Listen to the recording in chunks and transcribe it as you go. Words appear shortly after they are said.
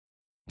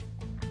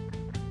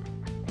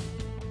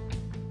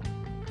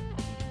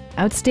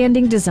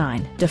Outstanding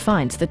design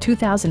defines the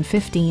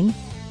 2015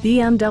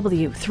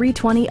 BMW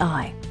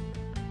 320i.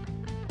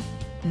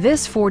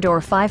 This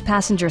four-door,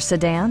 five-passenger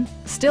sedan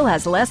still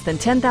has less than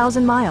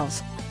 10,000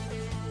 miles.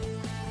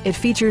 It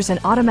features an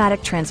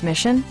automatic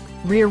transmission,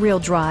 rear-wheel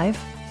drive,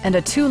 and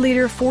a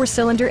 2-liter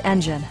four-cylinder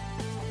engine.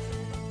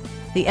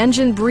 The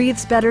engine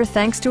breathes better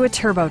thanks to a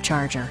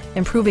turbocharger,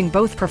 improving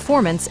both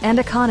performance and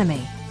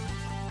economy.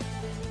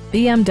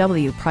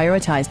 BMW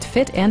prioritized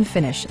fit and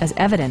finish as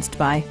evidenced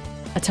by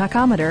a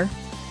tachometer,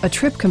 a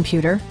trip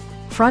computer,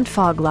 front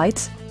fog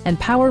lights, and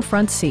power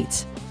front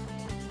seats.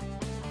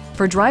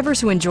 For drivers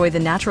who enjoy the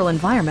natural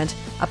environment,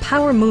 a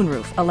power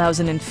moonroof allows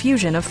an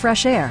infusion of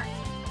fresh air.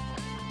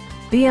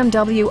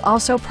 BMW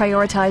also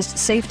prioritized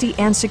safety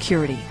and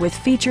security with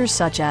features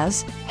such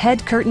as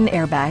head curtain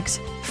airbags,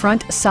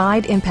 front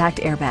side impact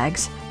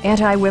airbags,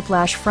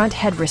 anti-whiplash front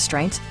head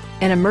restraints,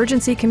 an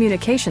emergency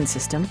communication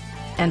system,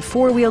 and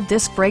four-wheel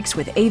disc brakes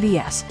with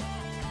ABS.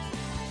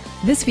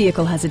 This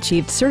vehicle has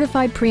achieved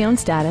certified pre-owned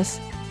status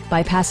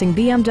by passing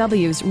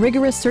BMW's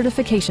rigorous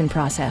certification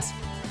process.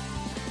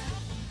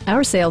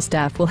 Our sales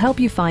staff will help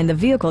you find the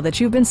vehicle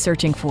that you've been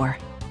searching for.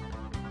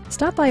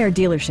 Stop by our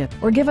dealership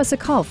or give us a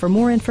call for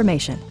more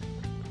information.